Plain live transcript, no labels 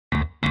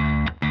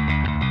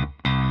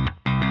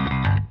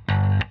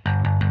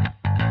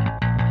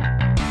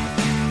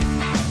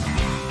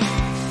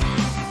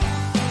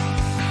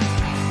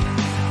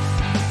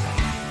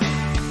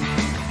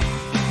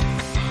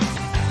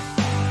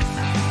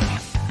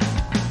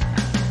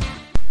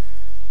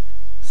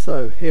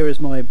So here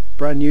is my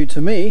brand new to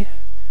me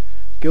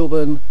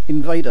Gilbern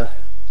Invader,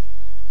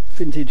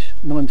 vintage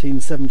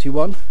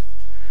 1971.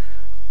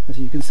 As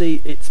you can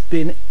see, it's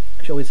been,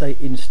 shall we say,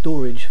 in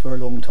storage for a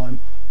long time,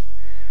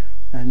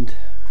 and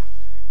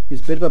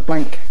is a bit of a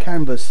blank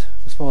canvas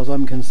as far as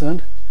I'm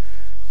concerned,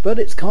 but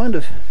it's kind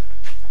of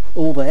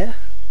all there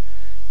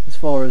as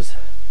far as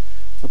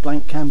a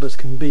blank canvas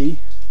can be.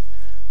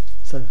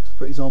 So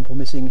for example,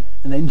 missing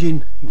an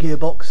engine, a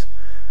gearbox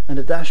and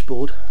a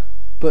dashboard,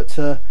 but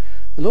a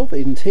lot of the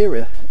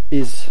interior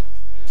is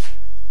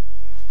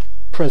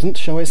present,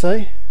 shall we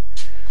say,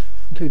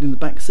 including the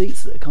back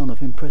seats that are kind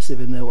of impressive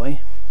in their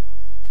way,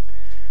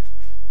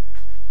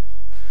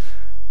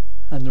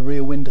 and the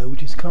rear window,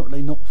 which is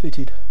currently not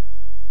fitted,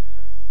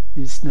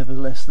 is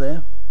nevertheless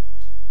there.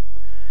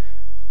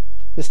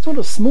 It's not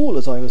as small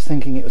as I was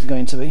thinking it was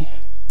going to be.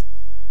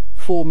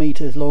 4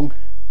 meters long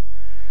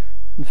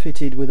and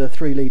fitted with a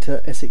 3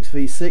 litre Essex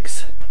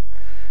V6,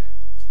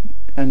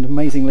 and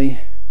amazingly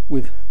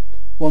with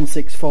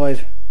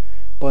 165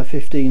 by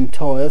 15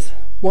 tyres.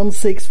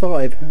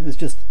 165 is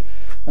just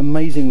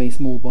amazingly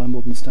small by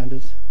modern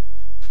standards.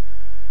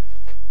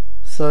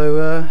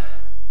 So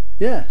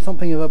yeah,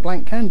 something of a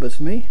blank canvas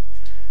for me.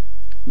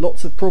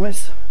 Lots of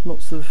promise,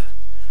 lots of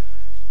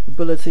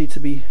ability to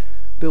be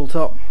built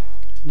up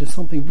into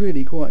something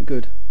really quite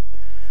good.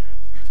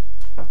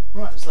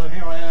 Right, so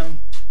here I am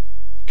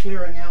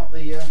clearing out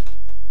the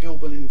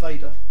Gilbern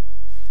Invader,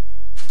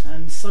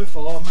 and so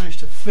far I've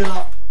managed to fill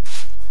up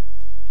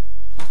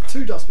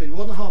 2 dustbins,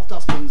 1.5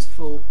 dustbins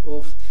full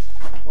of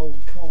old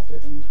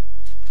carpet and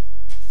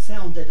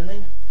sound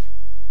deadening.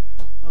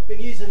 I've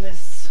been using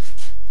this,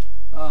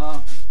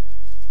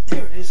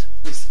 here it is,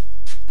 this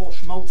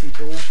Bosch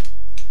multi-tool,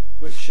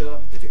 which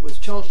if it was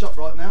charged up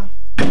right now,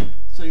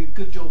 it's doing a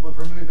good job of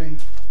removing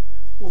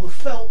all the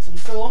felt and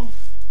so on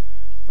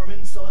from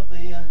inside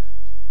the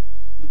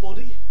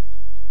body,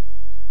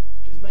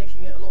 which is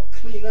making it a lot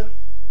cleaner.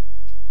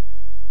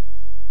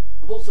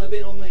 I've also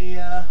been on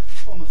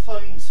the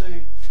phone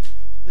to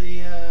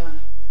the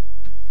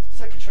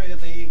secretary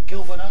of the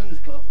Gilbern Owners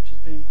Club, which has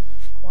been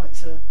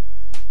quite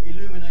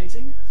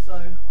illuminating. So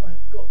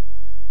I've got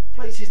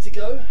places to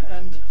go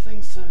and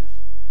things to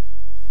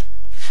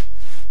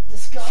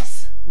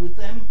discuss with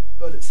them,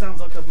 but it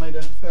sounds like I've made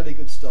a fairly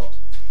good start.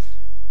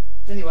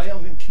 Anyway,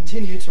 I'm going to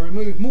continue to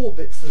remove more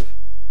bits of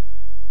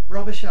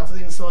rubbish out of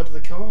the inside of the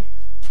car,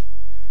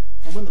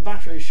 and when the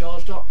battery is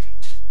charged up,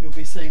 you'll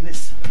be seeing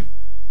this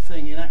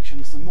thing in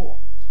action some more.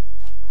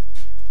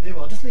 Anyway,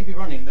 I'll just leave you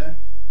running there,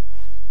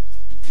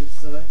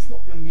 because it's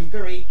not going to be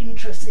very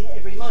interesting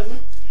every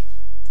moment.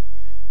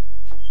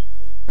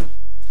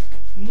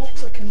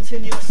 Not a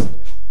continuous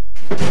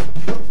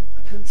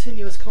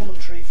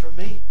commentary from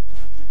me,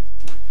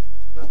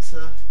 but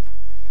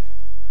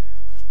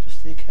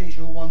just the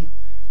occasional one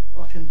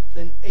I can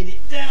then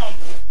edit down.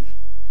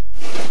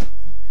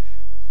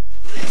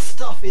 This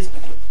stuff is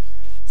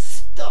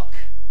stuck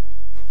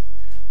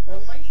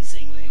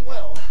amazingly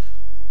well.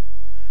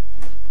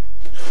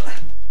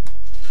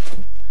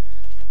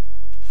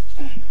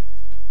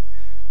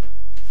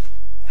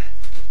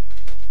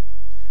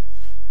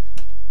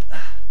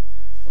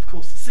 Of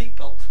course, the seat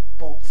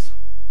bolts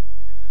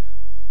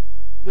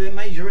will be a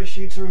major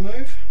issue to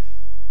remove,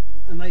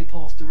 and they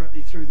pass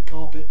directly through the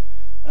carpet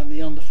and the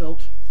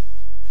underfelt,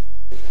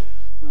 so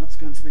that's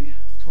going to be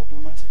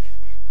problematic.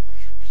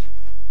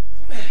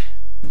 I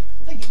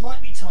think it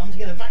might be time to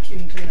get a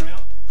vacuum cleaner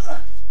out,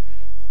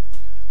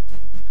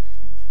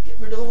 get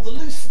rid of all the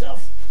loose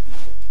stuff.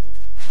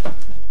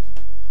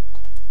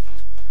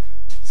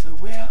 So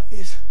where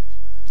is,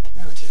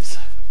 there it is,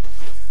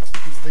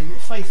 it's the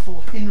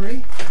faithful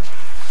Henry.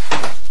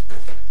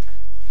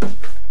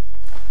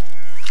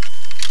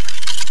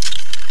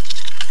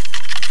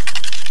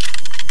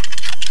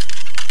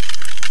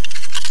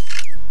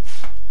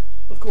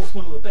 Of course,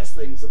 one of the best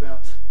things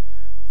about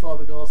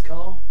fiberglass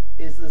car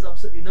is there's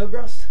absolutely no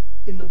rust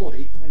in the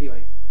body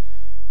anyway,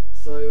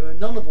 so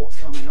none of what's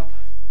coming up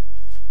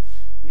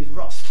is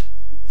rust.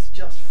 It's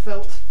just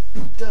felt,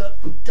 dirt,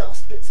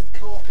 dust, bits of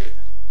carpet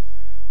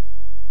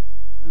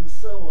and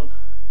so on.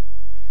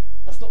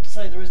 That's not to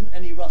say there isn't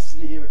any rust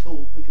in here at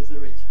all, because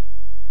there is.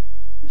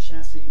 The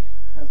chassis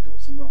has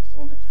got some rust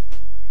on it,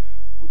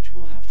 which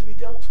will have to be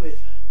dealt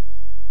with.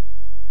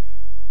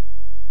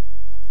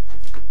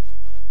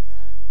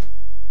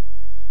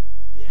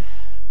 Yeah.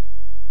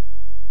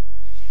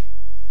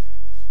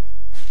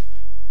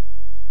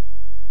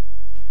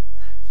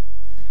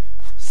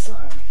 So,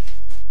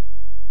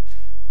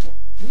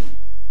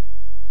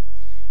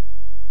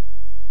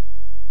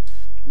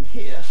 and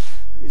here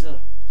is a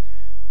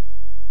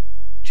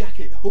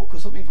jacket hook or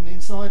something from the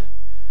inside,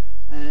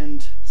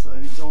 and so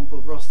an example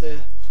of rust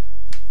there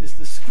is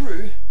the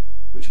screw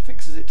which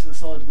fixes it to the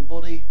side of the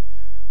body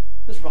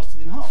has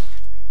rusted in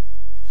half.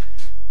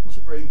 Not a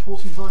very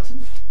important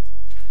item,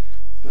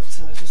 but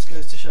just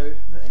goes to show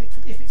that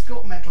if it's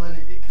got metal in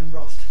it, it can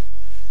rust.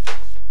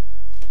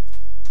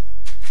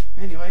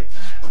 Anyway,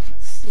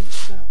 let's see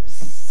about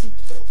this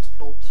seatbelt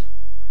bolt.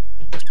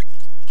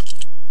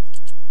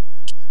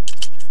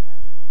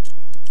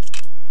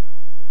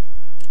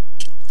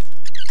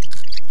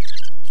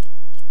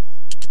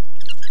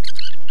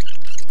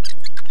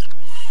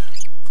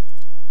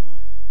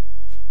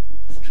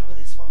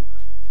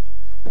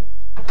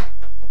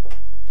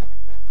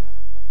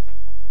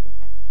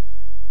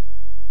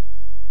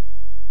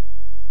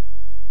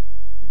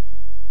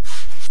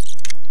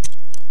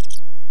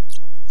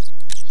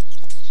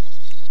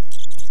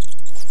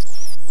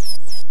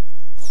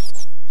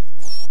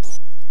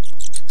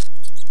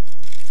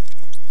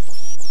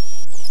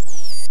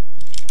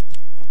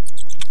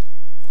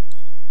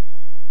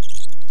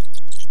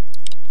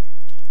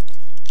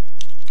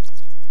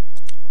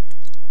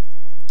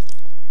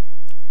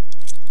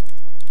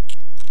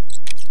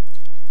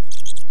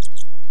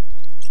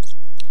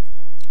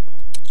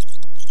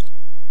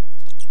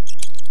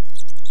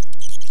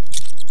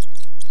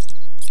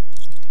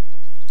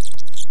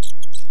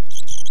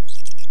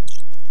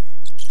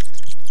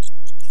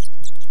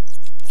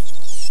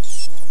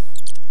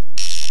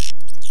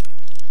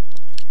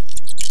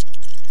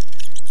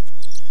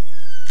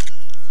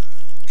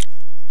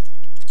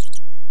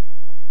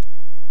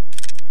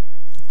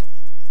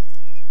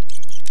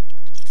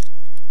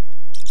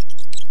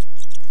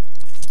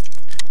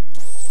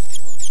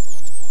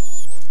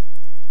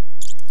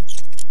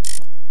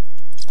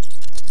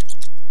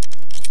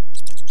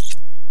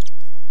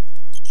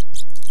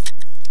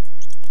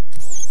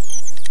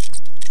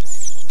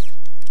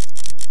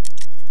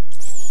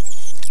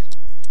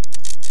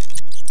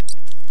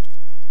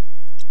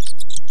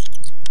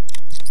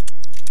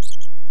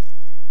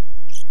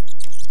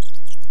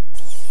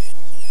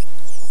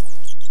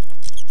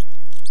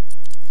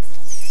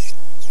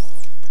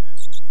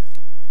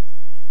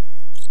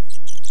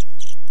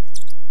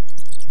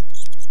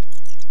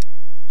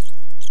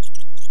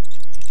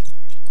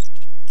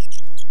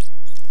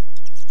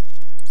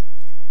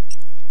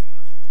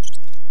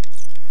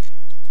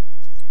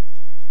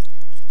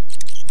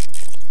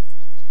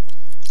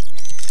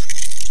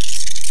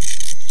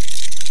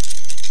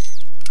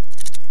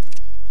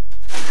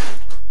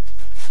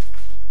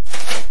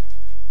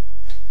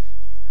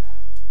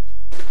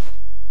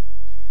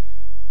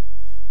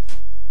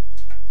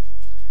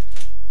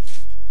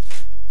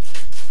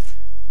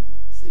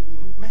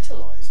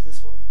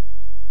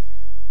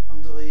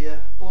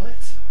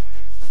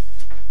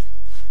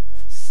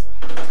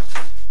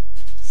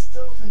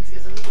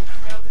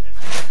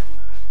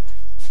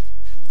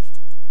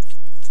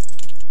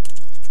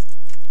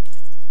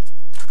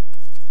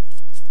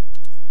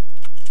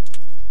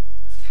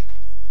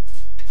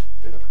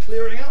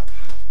 clearing up.